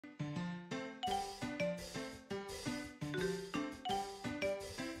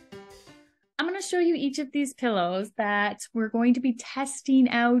show you each of these pillows that we're going to be testing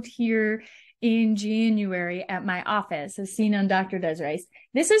out here in January at my office, as seen on Dr. Desiree.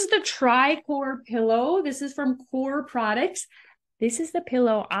 This is the Tri-Core pillow. This is from Core Products. This is the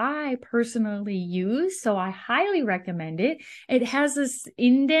pillow I personally use, so I highly recommend it. It has this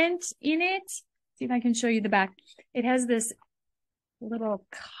indent in it. See if I can show you the back. It has this little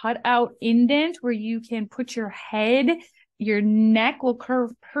cutout indent where you can put your head. Your neck will curve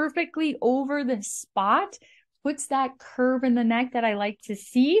perfectly over the spot. Puts that curve in the neck that I like to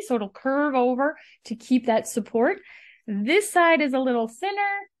see. So it'll curve over to keep that support. This side is a little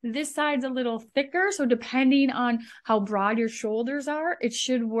thinner. This side's a little thicker. So depending on how broad your shoulders are, it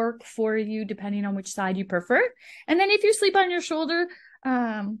should work for you depending on which side you prefer. And then if you sleep on your shoulder,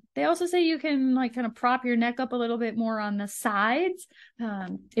 they also say you can like kind of prop your neck up a little bit more on the sides.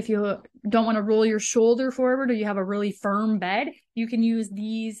 If you don't want to roll your shoulder forward or you have a really firm bed, you can use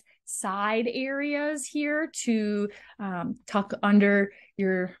these side areas here to tuck under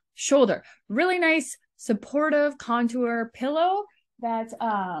your shoulder. Really nice supportive contour pillow that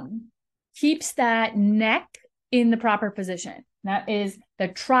keeps that neck in the proper position. That is the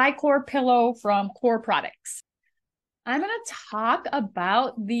Tri-Core pillow from Core Products. I'm going to talk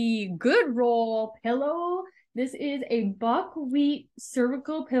about the Good Roll pillow. This is a buckwheat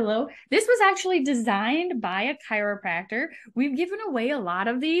cervical pillow. This was actually designed by a chiropractor. We've given away a lot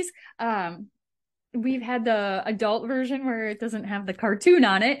of these. We've had the adult version where it doesn't have the cartoon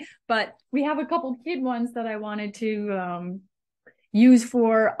on it, but we have a couple kid ones that I wanted to use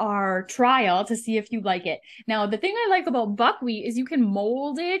for our trial to see if you like it. Now, the thing I like about buckwheat is you can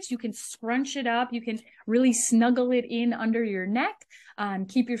mold it, you can scrunch it up, you can really snuggle it in under your neck,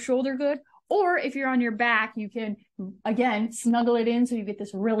 keep your shoulder good. Or if you're on your back, you can, again, snuggle it in so you get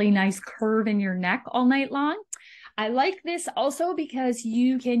this really nice curve in your neck all night long. I like this also because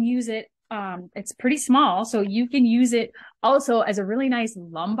you can use it. It's pretty small, so you can use it also as a really nice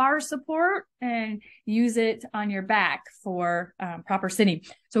lumbar support and use it on your back for proper sitting.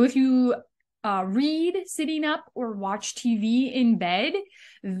 So if you read sitting up or watch TV in bed,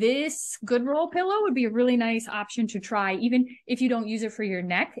 this Good Roll pillow would be a really nice option to try. Even if you don't use it for your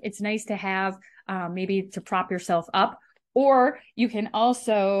neck, it's nice to have maybe to prop yourself up. Or you can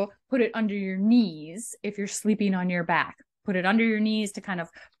also put it under your knees if you're sleeping on your back. Put it under your knees to kind of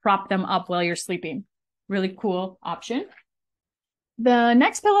prop them up while you're sleeping. Really cool option. The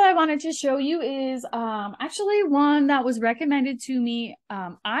next pillow I wanted to show you is actually one that was recommended to me.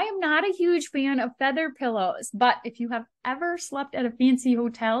 I am not a huge fan of feather pillows, but if you have ever slept at a fancy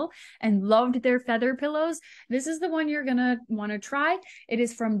hotel and loved their feather pillows, this is the one you're going to want to try. It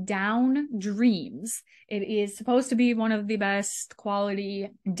is from Down Dreams. It is supposed to be one of the best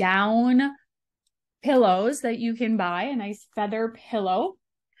quality down pillows that you can buy, a nice feather pillow.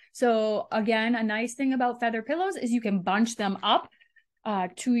 So again, a nice thing about feather pillows is you can bunch them up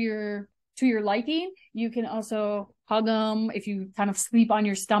to your liking. You can also hug them if you kind of sleep on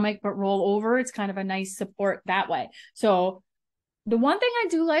your stomach but roll over. It's kind of a nice support that way. So the one thing I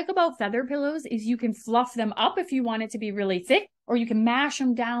do like about feather pillows is you can fluff them up if you want it to be really thick, or you can mash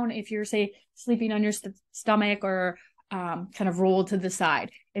them down if you're, say, sleeping on your stomach or kind of rolled to the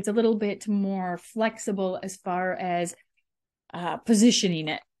side. It's a little bit more flexible as far as positioning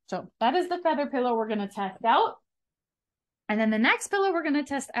it. So that is the feather pillow we're going to test out. And then the next pillow we're going to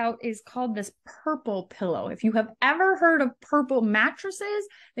test out is called this purple pillow. If you have ever heard of purple mattresses,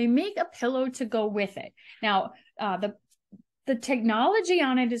 they make a pillow to go with it. Now, the technology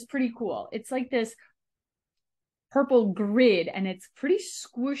on it is pretty cool. It's like this purple grid, and it's pretty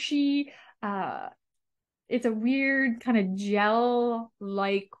squishy. It's a weird kind of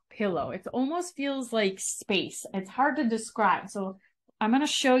gel-like pillow. It almost feels like space. It's hard to describe. So I'm going to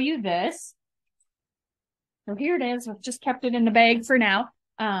show you this. So here it is. I've just kept it in the bag for now.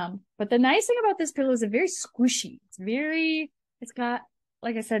 But the nice thing about this pillow is it's very squishy. It's got,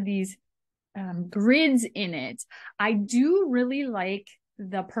 like I said, these grids in it. I do really like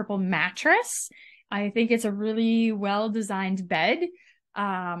the purple mattress. I think it's a really well-designed bed.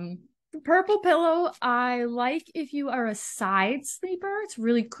 Purple pillow, I like if you are a side sleeper. It's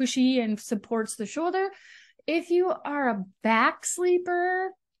really cushy and supports the shoulder. If you are a back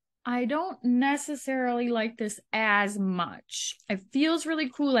sleeper, I don't necessarily like this as much. It feels really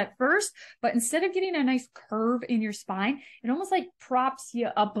cool at first, but instead of getting a nice curve in your spine, it almost like props you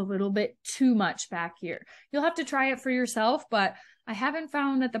up a little bit too much back here. You'll have to try it for yourself, but I haven't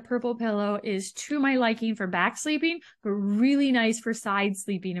found that the purple pillow is to my liking for back sleeping, but really nice for side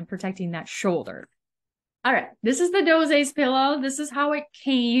sleeping and protecting that shoulder. All right, this is the Doze's pillow. This is how it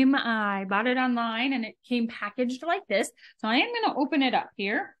came. I bought it online and it came packaged like this. So I am going to open it up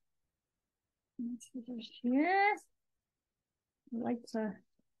here. Here. I like to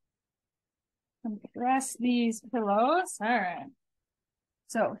compress these pillows. All right.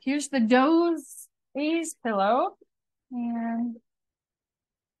 So here's the Doze pillow. And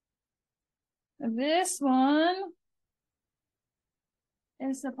this one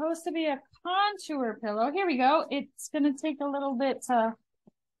is supposed to be a contour pillow. Here we go. It's going to take a little bit to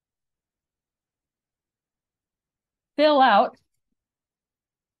fill out.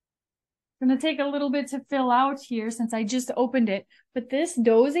 It's going to take a little bit to fill out here since I just opened it. But this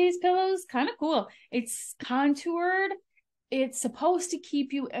Doze pillow is kind of cool. It's contoured. It's supposed to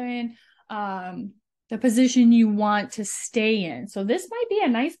keep you in the position you want to stay in. So this might be a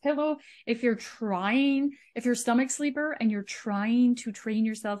nice pillow if you're stomach sleeper and you're trying to train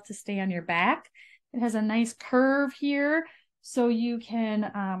yourself to stay on your back. It has a nice curve here so you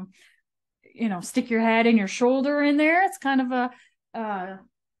can, stick your head and your shoulder in there. It's kind of a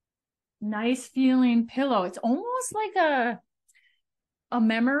nice feeling pillow. It's almost like a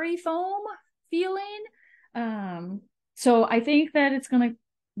memory foam feeling. So I think that it's going to,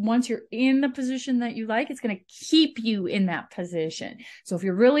 once you're in the position that you like, it's going to keep you in that position. So if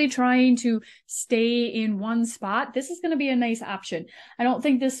you're really trying to stay in one spot, this is going to be a nice option. I don't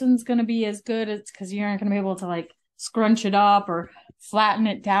think this one's going to be as good as, because you aren't going to be able to like scrunch it up or flatten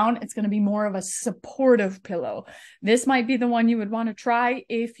it down. It's going to be more of a supportive pillow. This might be the one you would want to try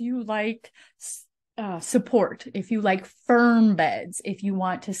if you like support, if you like firm beds, if you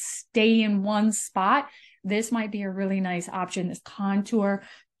want to stay in one spot. This might be a really nice option, this contour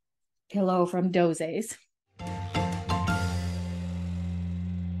pillow from Doze.